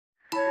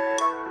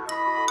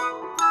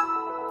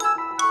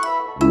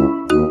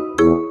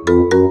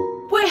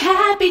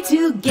we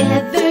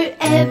together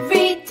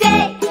every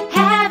day,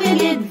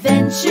 having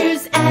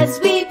adventures as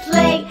we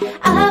play.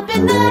 Up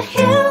in the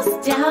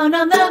hills, down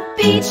on the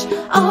beach,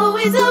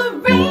 always a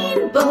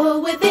rainbow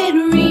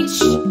within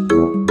reach.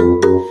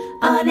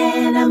 On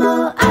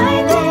Animal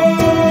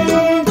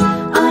Island,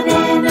 on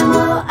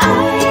Animal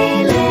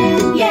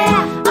Island,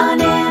 yeah.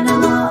 On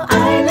Animal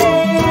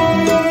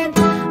Island,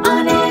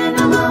 on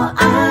Animal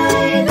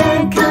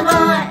Island, come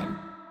on.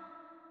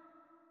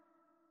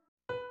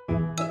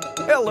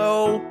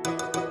 Hello.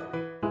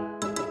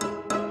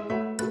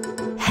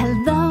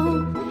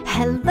 Hello,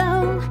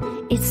 hello,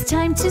 it's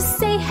time to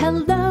say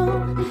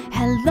hello.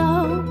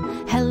 Hello,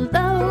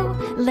 hello,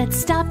 let's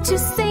stop to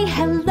say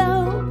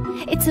hello.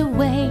 It's a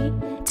way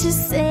to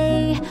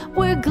say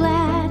we're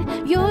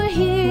glad you're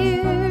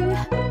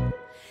here.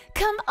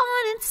 Come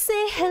on and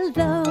say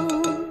hello.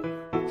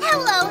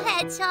 Hello,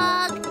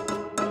 Hedgehog.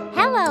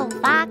 Hello,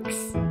 Fox.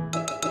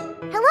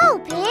 Hello,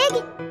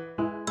 Pig.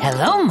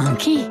 Hello,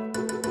 Monkey.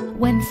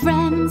 When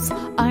friends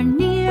are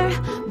near,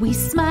 we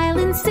smile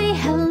and say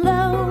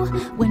hello.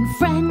 When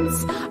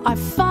friends are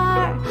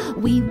far,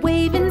 we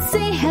wave and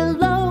say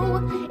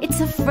hello.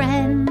 It's a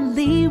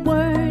friendly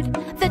word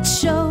that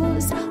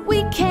shows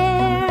we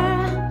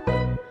care.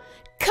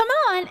 Come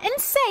on and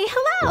say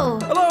hello.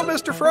 Hello,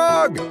 Mr.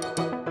 Frog.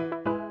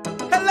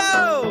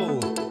 Hello.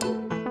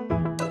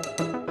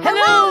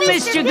 Hello,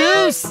 Mr.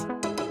 Goose.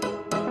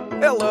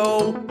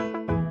 Hello.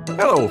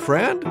 Hello,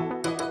 friend.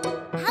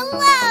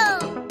 Hello.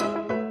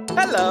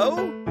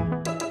 Hello.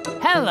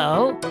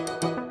 Hello.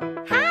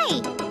 Hi,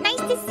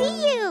 nice to see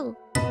you.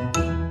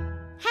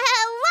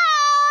 Hello.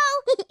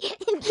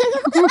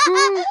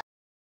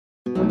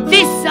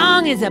 This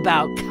song is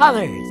about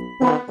colors.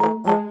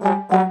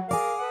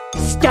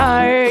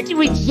 Start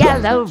with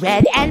yellow,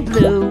 red, and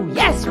blue.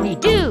 Yes, we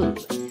do.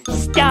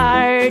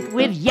 Start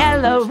with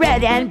yellow,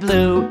 red, and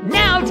blue.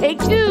 Now take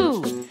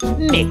two.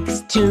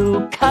 Mix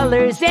two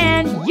colors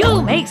and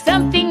you'll make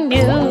something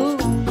new.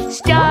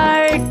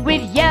 Start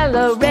with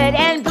yellow, red,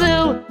 and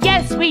blue.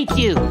 Yes, we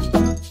do.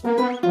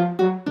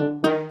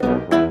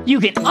 You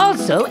can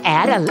also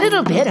add a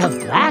little bit of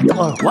black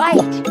or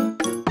white.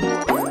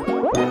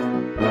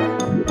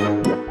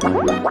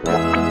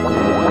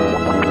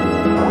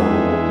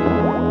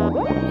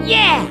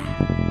 Yeah!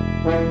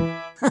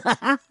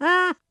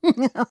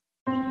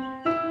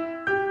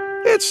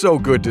 It's so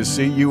good to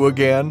see you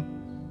again.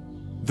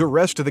 The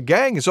rest of the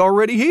gang is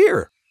already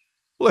here.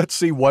 Let's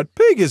see what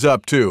Pig is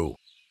up to.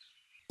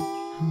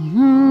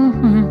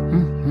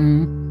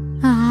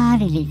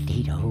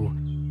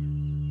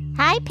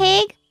 Hi,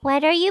 Pig.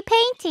 What are you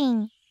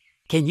painting?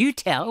 Can you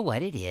tell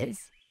what it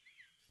is?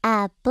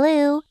 A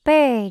blue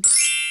bird.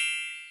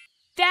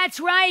 That's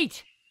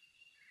right!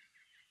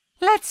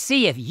 Let's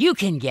see if you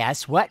can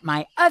guess what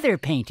my other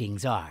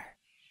paintings are.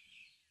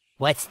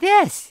 What's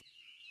this?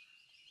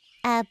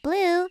 A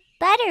blue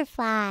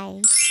butterfly.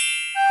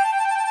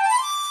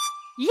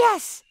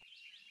 Yes!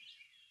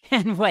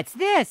 And what's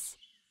this?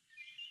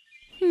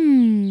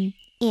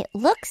 It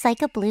looks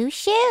like a blue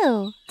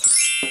shoe.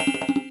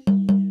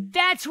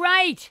 That's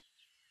right!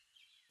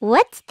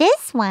 What's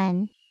this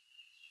one?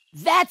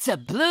 That's a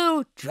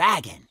blue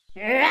dragon.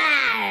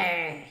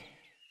 Rawr!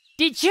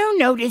 Did you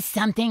notice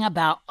something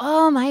about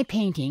all my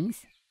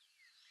paintings?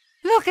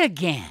 Look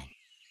again.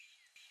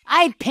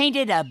 I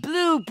painted a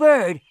blue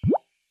bird,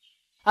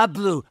 a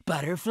blue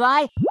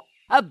butterfly,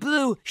 a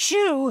blue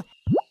shoe,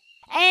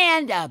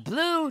 and a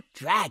blue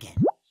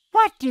dragon.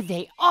 What do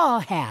they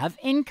all have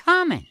in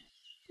common?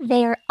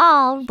 They're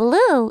all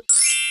blue.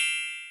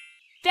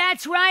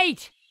 That's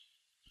right!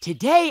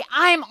 Today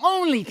I'm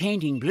only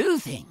painting blue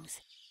things.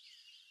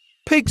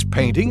 Pig's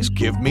paintings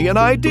give me an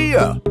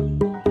idea.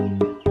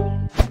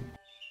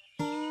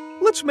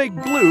 Let's make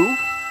blue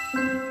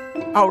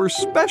our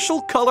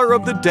special color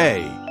of the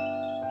day.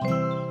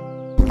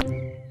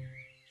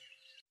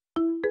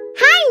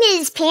 Hi,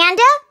 Ms.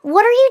 Panda.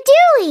 What are you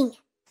doing?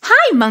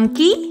 Hi,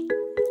 Monkey.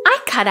 I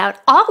cut out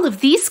all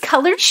of these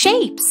colored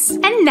shapes,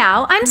 and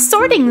now I'm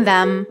sorting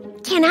them.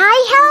 Can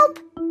I help?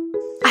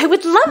 I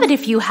would love it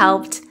if you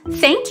helped.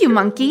 Thank you,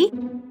 Monkey.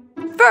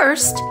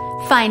 First,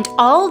 find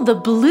all the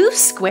blue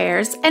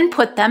squares and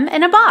put them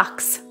in a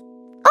box.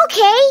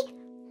 Okay.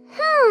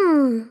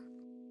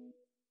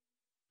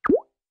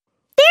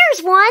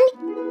 There's one.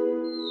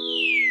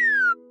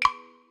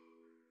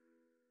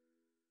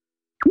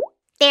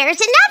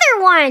 There's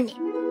another one.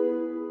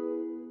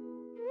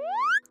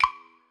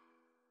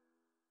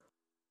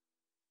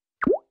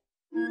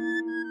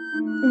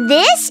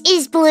 This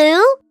is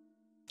blue.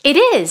 It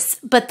is,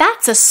 but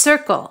that's a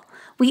circle.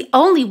 We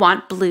only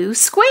want blue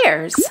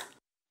squares.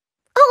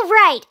 Oh,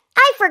 right.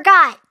 I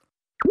forgot.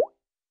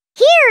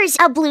 Here's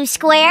a blue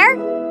square.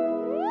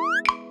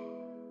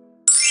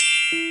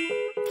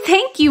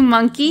 Thank you,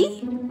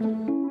 Monkey.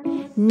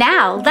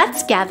 Now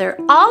let's gather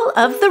all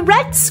of the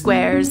red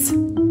squares.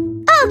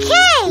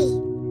 Okay.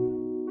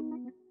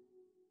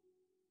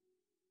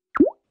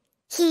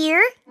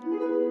 Here.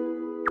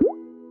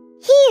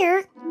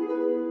 Here.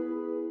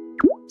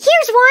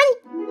 Here's one.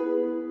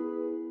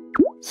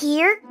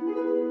 Here.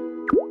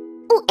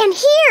 Oh, And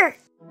here.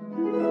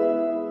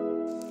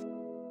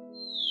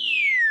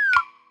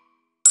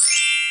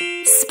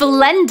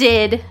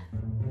 Splendid!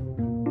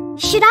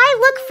 Should I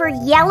look for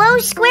yellow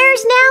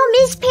squares now,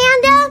 Miss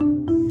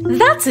Panda?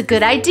 That's a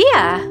good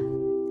idea.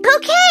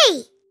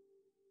 Okay.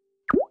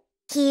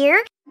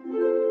 Here.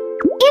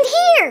 And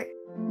here.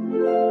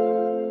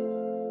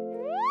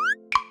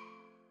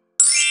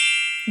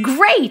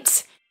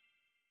 Great!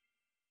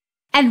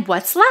 And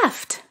what's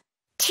left?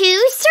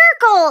 2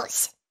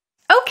 circles.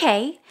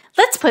 Okay,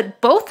 let's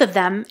put both of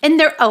them in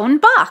their own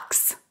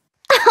box.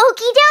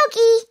 Okie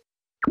dokie.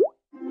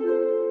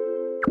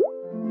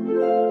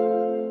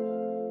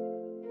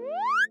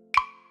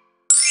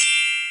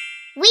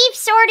 We've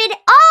sorted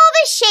all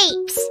the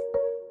shapes.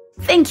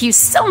 Thank you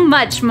so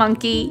much,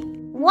 Monkey.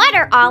 What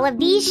are all of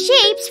these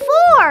shapes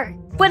for?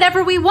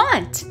 Whatever we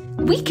want.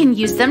 We can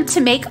use them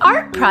to make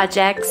art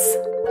projects.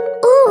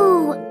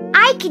 Ooh,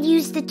 I could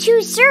use the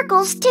 2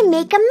 circles to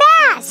make a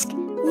mask.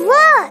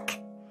 Look.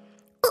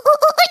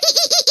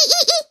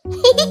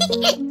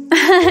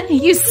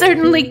 You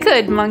certainly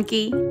could,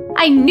 Monkey.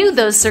 I knew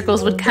those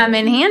circles would come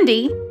in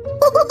handy.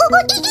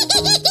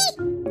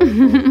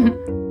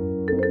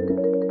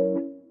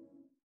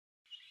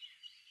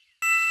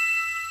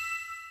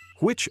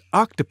 Which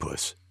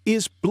octopus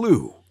is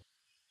blue?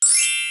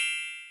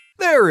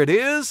 There it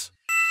is!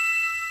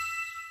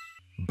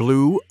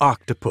 Blue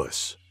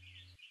octopus.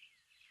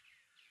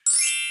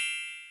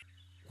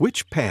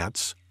 Which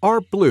pants are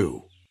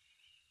blue?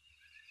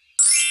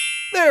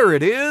 There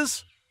it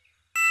is!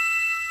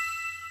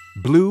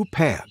 Blue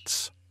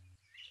pants.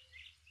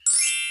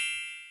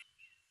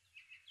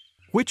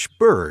 Which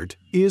bird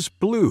is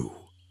blue?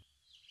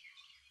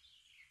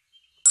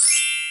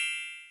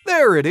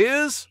 There it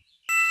is!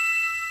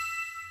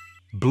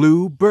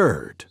 Blue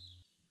bird.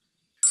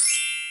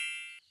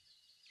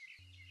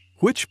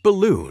 Which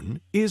balloon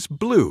is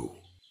blue?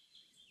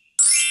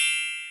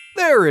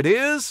 There it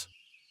is!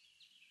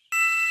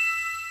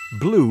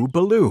 Blue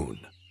balloon.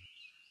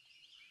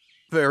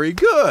 Very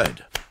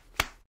good.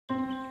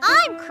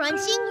 I'm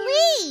crunching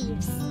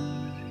leaves,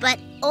 but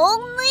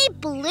only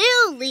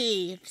blue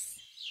leaves.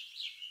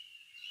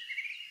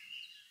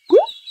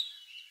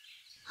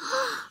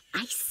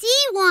 I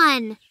see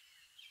one.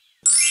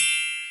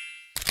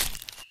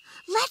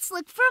 Let's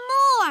look for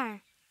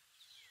more.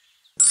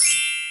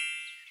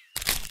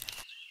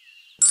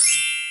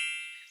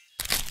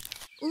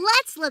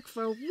 Let's look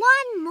for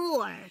one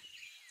more.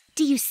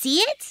 Do you see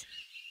it?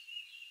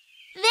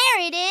 There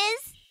it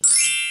is.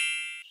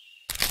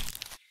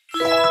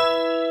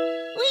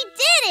 We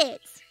did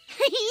it!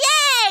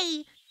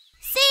 Yay!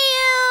 See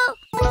you!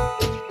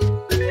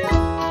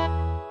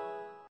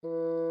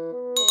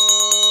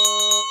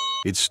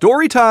 It's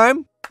story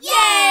time.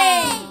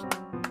 Yay!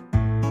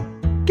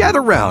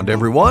 Gather round,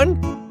 everyone.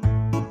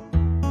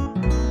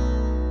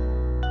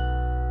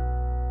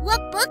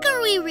 What book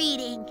are we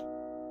reading?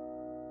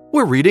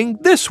 We're reading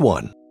this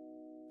one.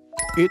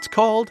 It's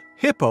called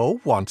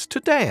Hippo Wants to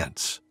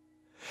Dance.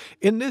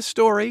 In this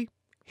story,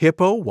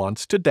 Hippo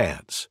wants to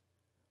dance.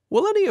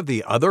 Will any of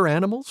the other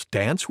animals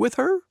dance with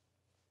her?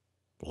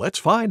 Let's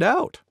find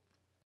out.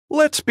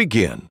 Let's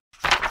begin.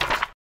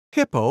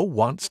 Hippo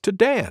Wants to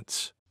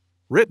Dance.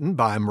 Written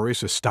by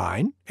Marissa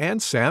Stein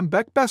and Sam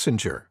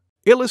Beck-Bessinger.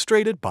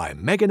 Illustrated by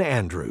Megan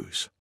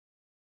Andrews.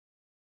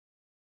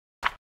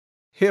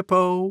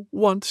 Hippo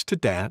wants to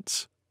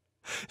dance.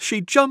 She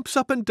jumps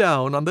up and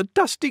down on the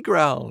dusty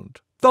ground.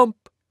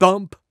 Thump,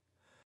 thump.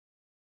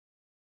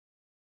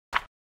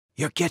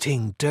 You're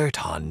getting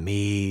dirt on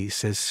me,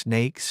 says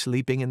Snake,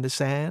 sleeping in the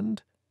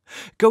sand.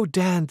 Go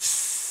dance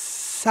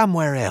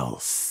somewhere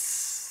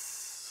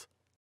else.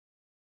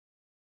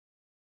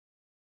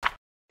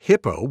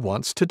 Hippo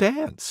wants to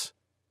dance.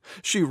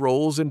 She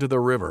rolls into the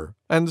river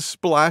and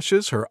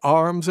splashes her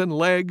arms and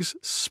legs,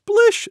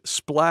 splish,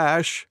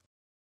 splash.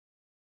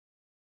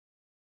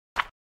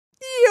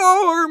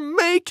 You're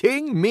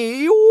making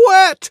me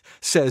wet,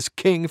 says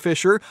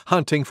Kingfisher,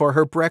 hunting for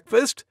her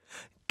breakfast.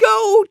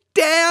 Go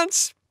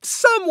dance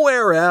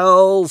somewhere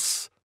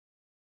else.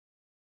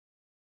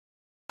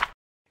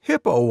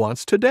 Hippo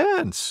wants to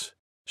dance.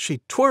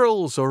 She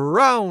twirls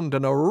around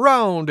and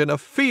around in a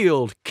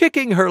field,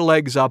 kicking her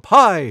legs up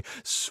high.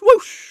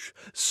 Swoosh,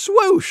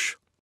 swoosh.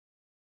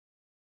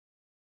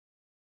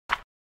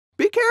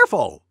 Be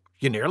careful.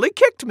 You nearly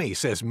kicked me,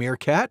 says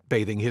Meerkat,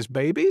 bathing his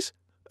babies.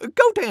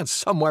 Go dance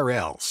somewhere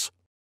else.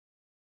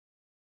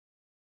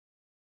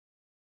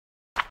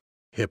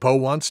 Hippo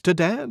wants to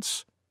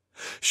dance.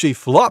 She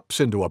flops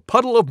into a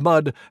puddle of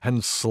mud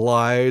and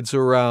slides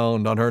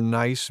around on her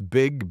nice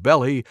big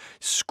belly.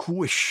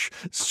 Squish,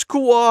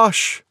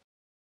 squash.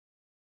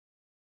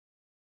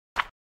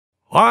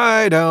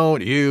 Why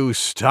don't you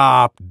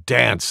stop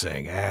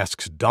dancing?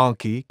 Asks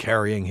Donkey,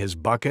 carrying his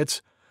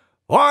buckets.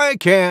 Why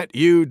can't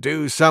you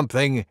do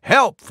something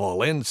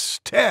helpful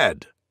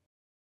instead?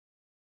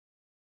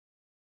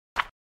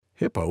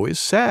 Hippo is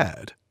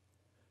sad.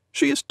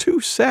 She is too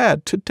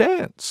sad to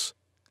dance.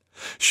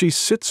 She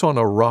sits on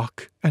a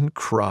rock and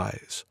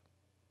cries.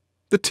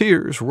 The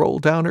tears roll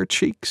down her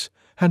cheeks,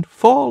 and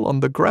fall on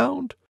the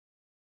ground.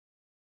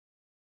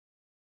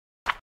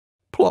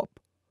 Plop,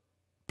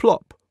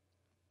 plop.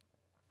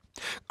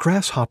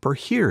 Grasshopper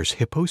hears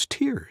Hippo's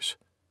tears.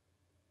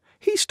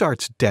 He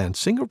starts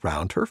dancing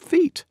around her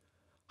feet.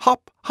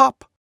 Hop,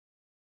 hop.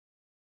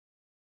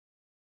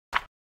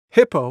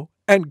 Hippo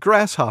and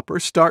Grasshopper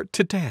start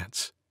to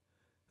dance.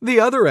 The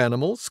other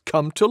animals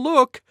come to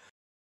look.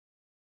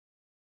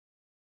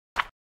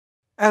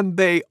 And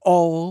they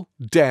all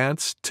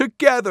dance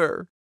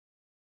together.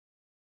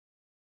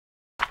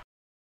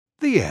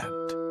 The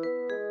end.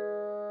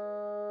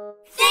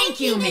 Thank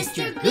you,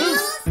 Mr.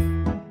 Goose.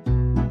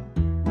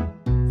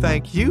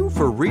 Thank you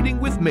for reading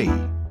with me.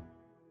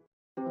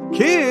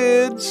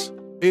 Kids,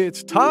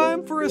 it's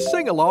time for a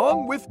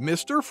sing-along with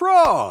Mr.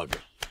 Frog.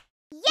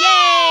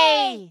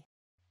 Yay!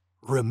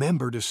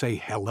 Remember to say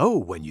hello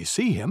when you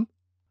see him.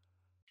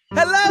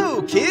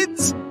 Hello,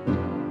 kids!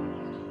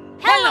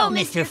 Hello,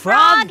 Mr.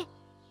 Frog.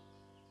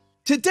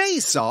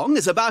 Today's song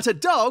is about a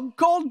dog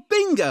called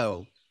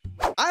Bingo.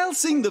 I'll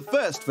sing the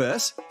first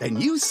verse, then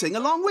you sing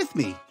along with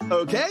me,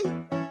 okay?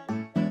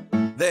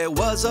 There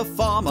was a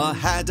farmer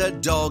had a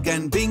dog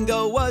and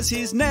Bingo was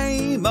his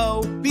name.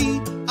 Oh,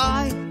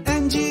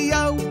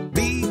 B-I-N-G-O,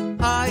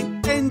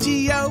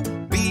 B-I-N-G-O,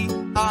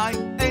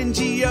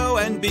 B-I-N-G-O,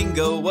 and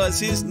Bingo was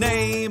his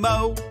name.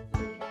 Oh.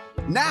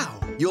 Now,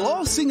 you'll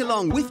all sing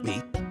along with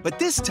me, but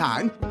this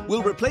time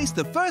we'll replace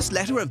the first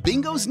letter of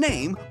Bingo's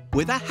name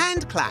with a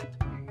hand clap.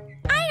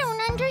 I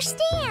don't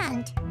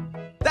understand.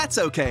 That's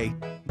okay.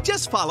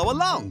 Just follow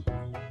along.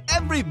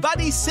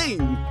 Everybody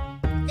sing.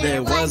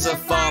 There was a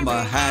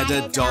farmer had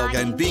a dog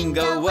and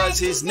Bingo was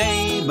his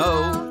name.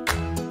 Oh,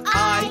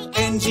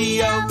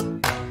 I-N-G-O,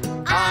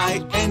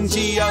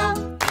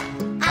 I-N-G-O,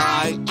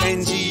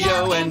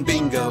 I-N-G-O, and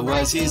Bingo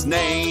was his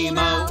name.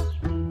 Oh.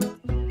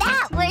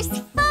 That was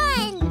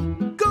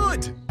fun.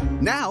 Good.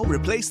 Now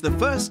replace the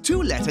first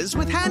two letters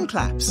with hand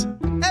claps.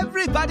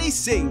 Everybody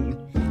sing.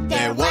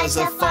 There was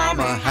a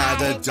farmer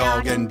had a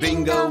dog and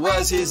Bingo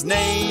was his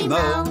name.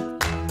 Oh,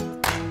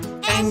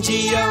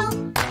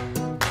 N-G-O,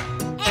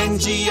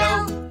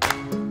 N-G-O,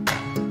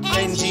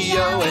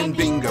 N-G-O, and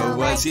Bingo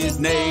was his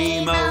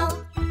name.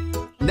 Oh.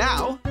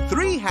 Now,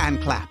 3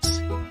 hand claps.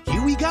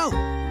 Here we go.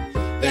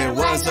 There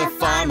was a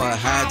farmer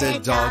had a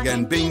dog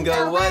and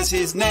Bingo was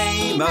his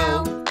name.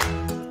 Oh,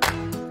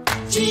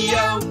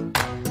 G-O,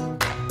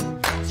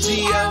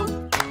 G-O,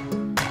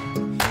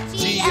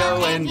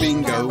 G-O, and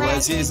Bingo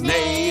was his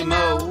name.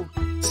 Oh.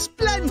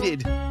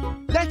 Splendid.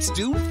 Let's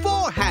do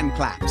 4 hand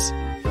claps.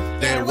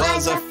 There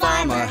was a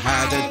farmer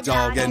had a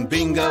dog and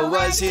Bingo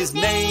was his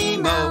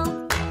name.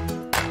 Oh,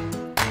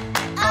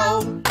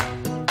 oh,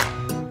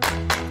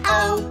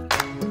 oh,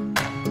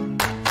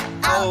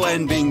 oh,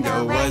 and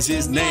Bingo was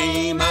his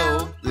name.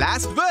 Oh.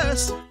 Last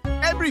verse.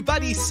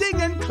 Everybody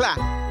sing and clap.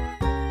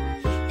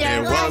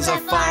 There was a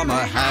farmer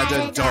had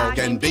a dog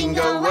and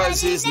Bingo was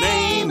his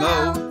name.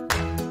 Oh.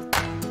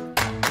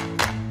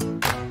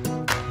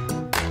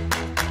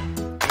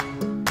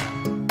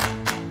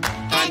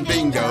 And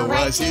Bingo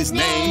was his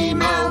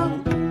name. Oh.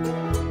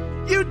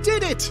 You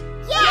did it!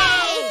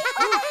 Yay!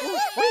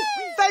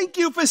 Thank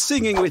you for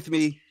singing with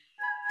me.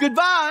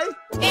 Goodbye.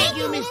 Thank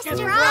you, Mr.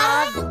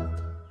 Frog.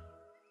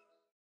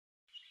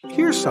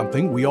 Here's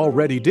something we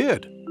already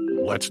did.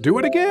 Let's do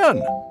it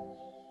again.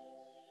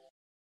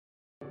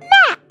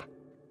 Map.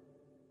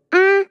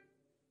 Map.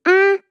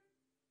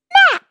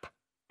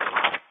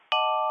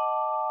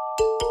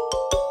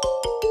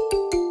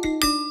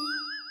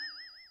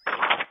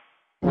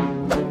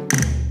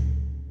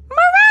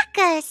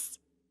 Maracas.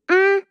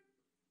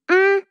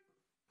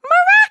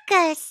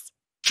 Maracas.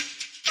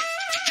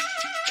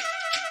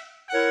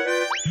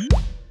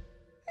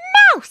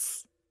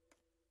 Mouse.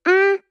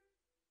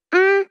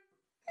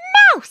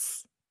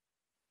 Mouse.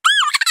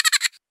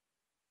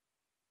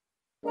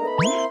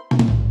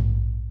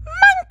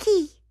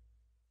 Monkey.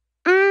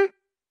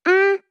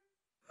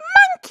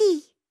 Monkey.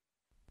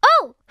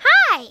 Oh,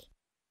 hi.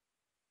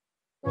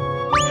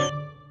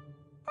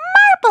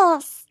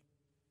 Marbles.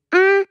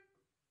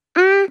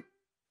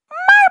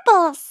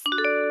 Marbles.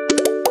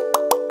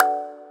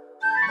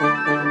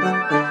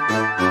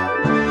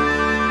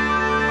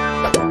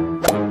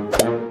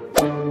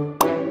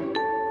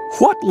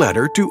 What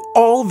letter do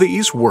all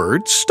these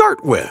words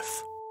start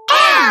with?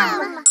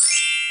 M.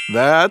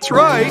 That's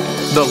right,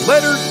 the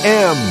letter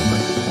M.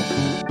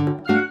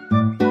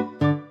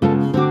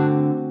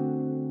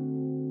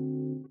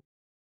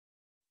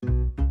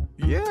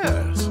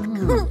 Yes.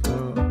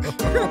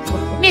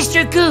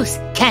 Mr. Goose,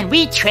 can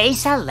we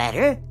trace a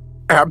letter?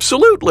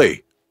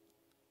 Absolutely.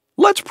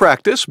 Let's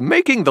practice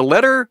making the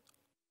letter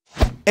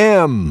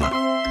M.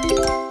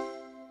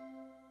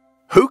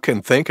 Who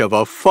can think of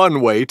a fun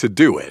way to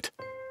do it?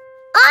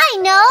 I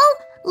know.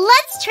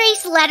 Let's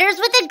trace letters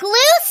with a glue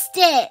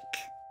stick.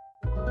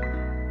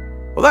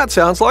 Well, that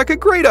sounds like a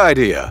great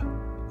idea.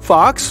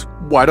 Fox,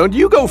 why don't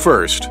you go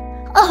first?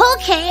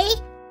 Okay.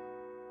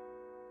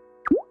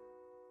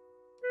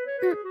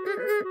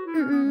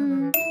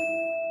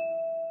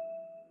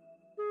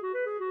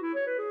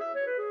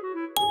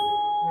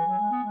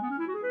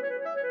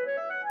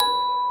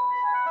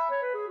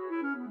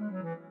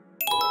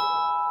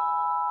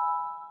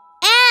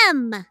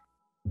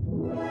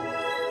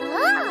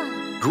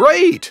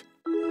 great!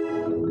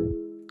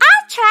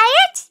 I'll try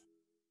it.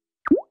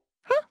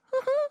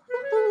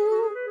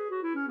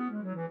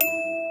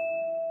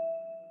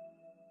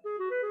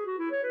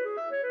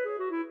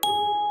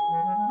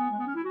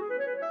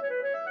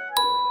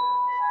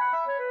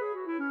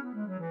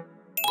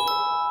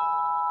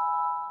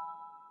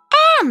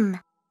 M.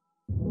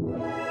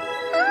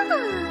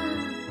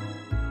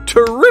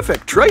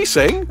 Terrific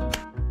tracing!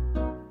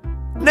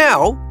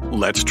 Now,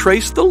 let's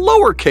trace the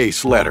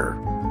lowercase letter.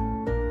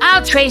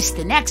 I'll trace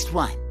the next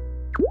one.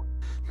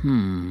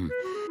 M.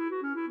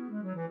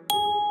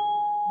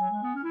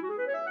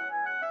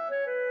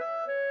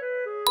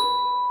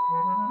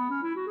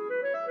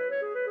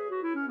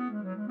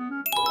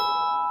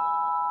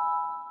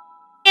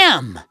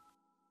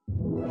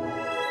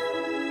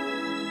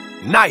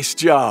 Nice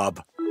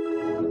job!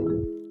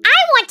 I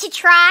want to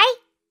try.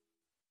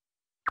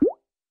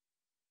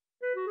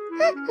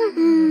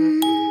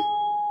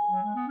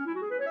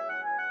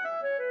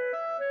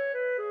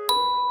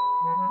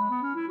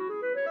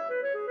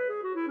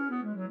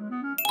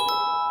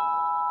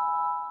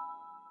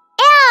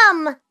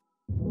 M.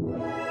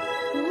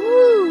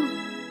 Ooh.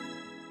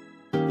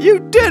 You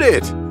did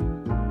it!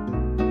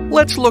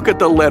 Let's look at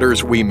the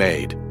letters we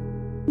made.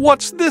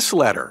 What's this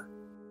letter?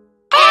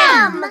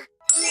 M.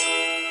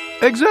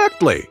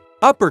 Exactly.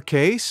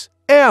 Uppercase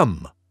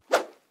M.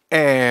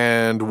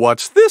 And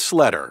what's this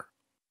letter?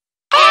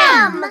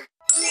 M.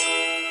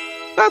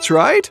 That's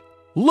right.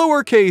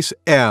 Lowercase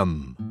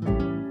m.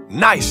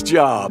 Nice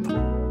job.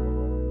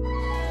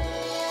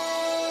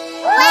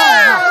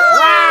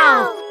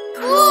 Wow!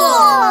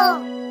 Cool!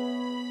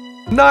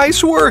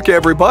 Nice work,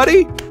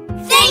 everybody.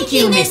 Thank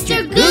you,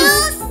 Mr.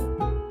 Goose.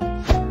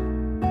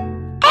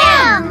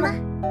 M.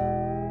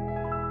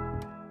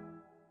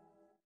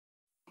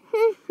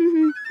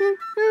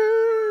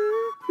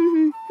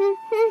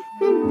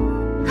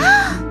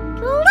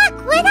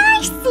 Look what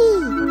I see!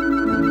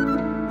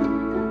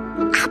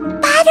 A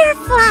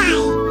butterfly!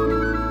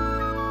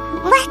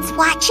 Let's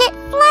watch it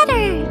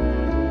flutter!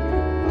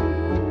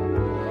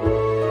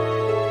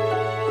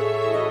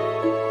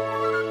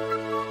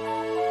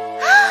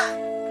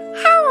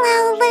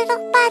 Hello,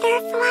 little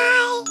butterfly!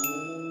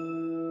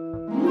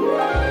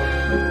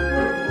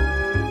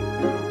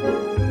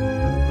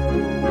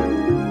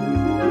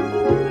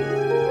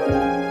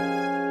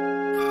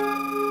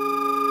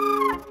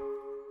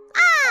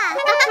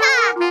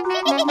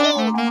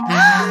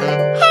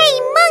 Hey,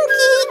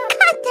 monkey,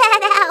 cut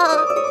that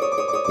out!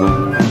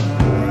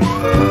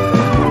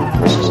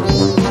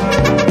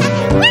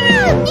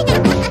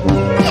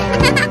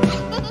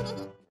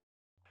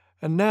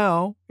 And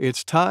now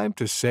it's time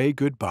to say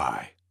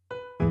goodbye.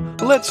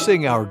 Let's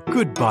sing our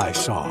goodbye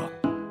song.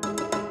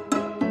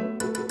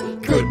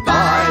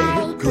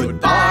 Goodbye,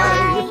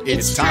 goodbye,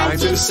 it's time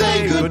to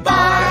say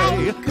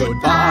goodbye.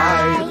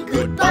 Goodbye,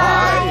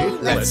 goodbye,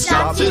 let's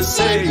stop to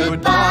say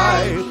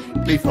goodbye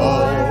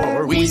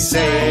before we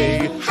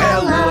say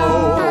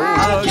hello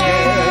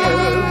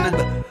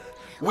again.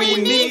 We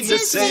need to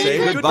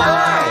say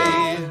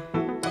goodbye.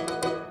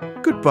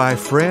 Goodbye,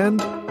 friend.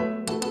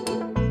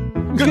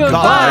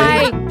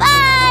 Goodbye.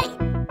 Bye!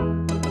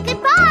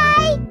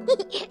 Goodbye!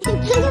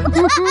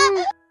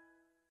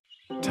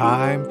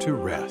 Time to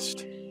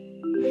rest.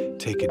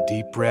 Take a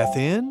deep breath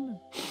in.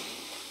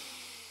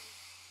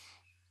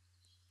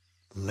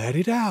 Let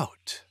it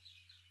out.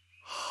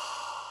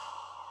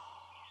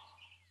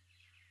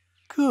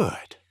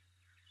 Good.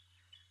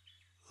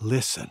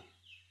 Listen.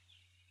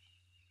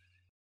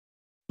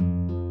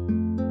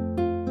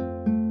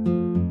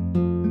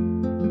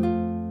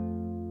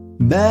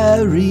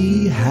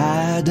 Mary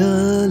had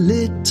a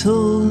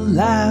little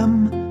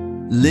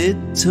lamb,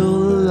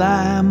 little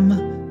lamb,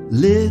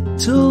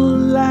 little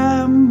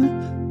lamb.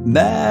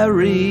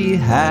 Mary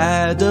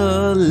had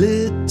a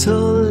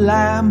little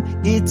lamb,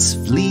 its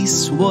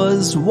fleece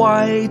was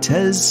white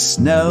as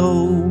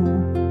snow.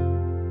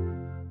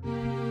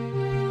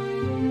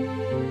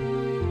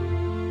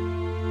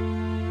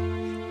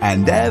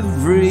 And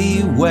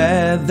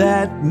everywhere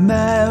that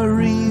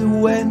Mary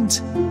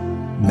went,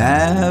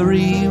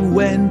 Mary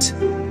went,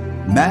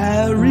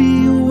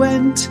 Mary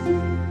went.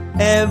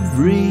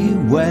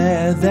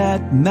 Everywhere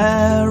that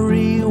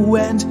Mary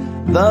went,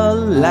 the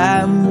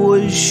lamb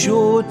was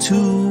sure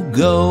to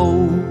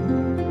go.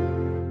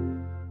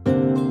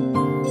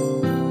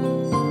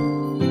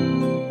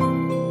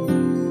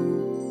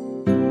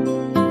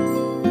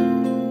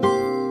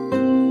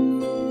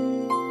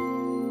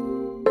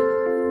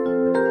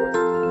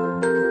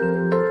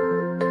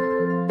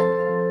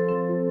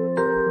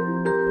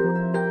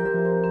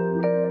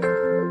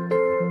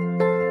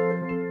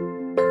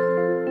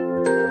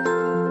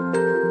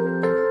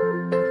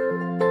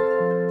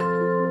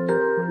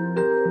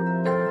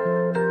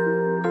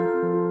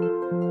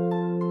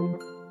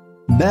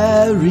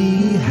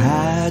 Mary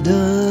had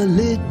a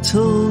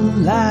little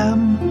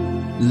lamb,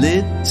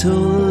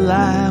 little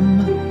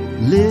lamb,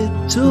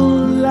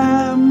 little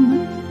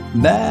lamb.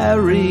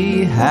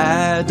 Mary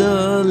had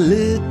a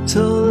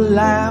little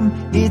lamb,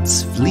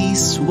 its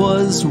fleece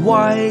was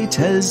white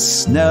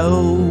as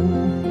snow.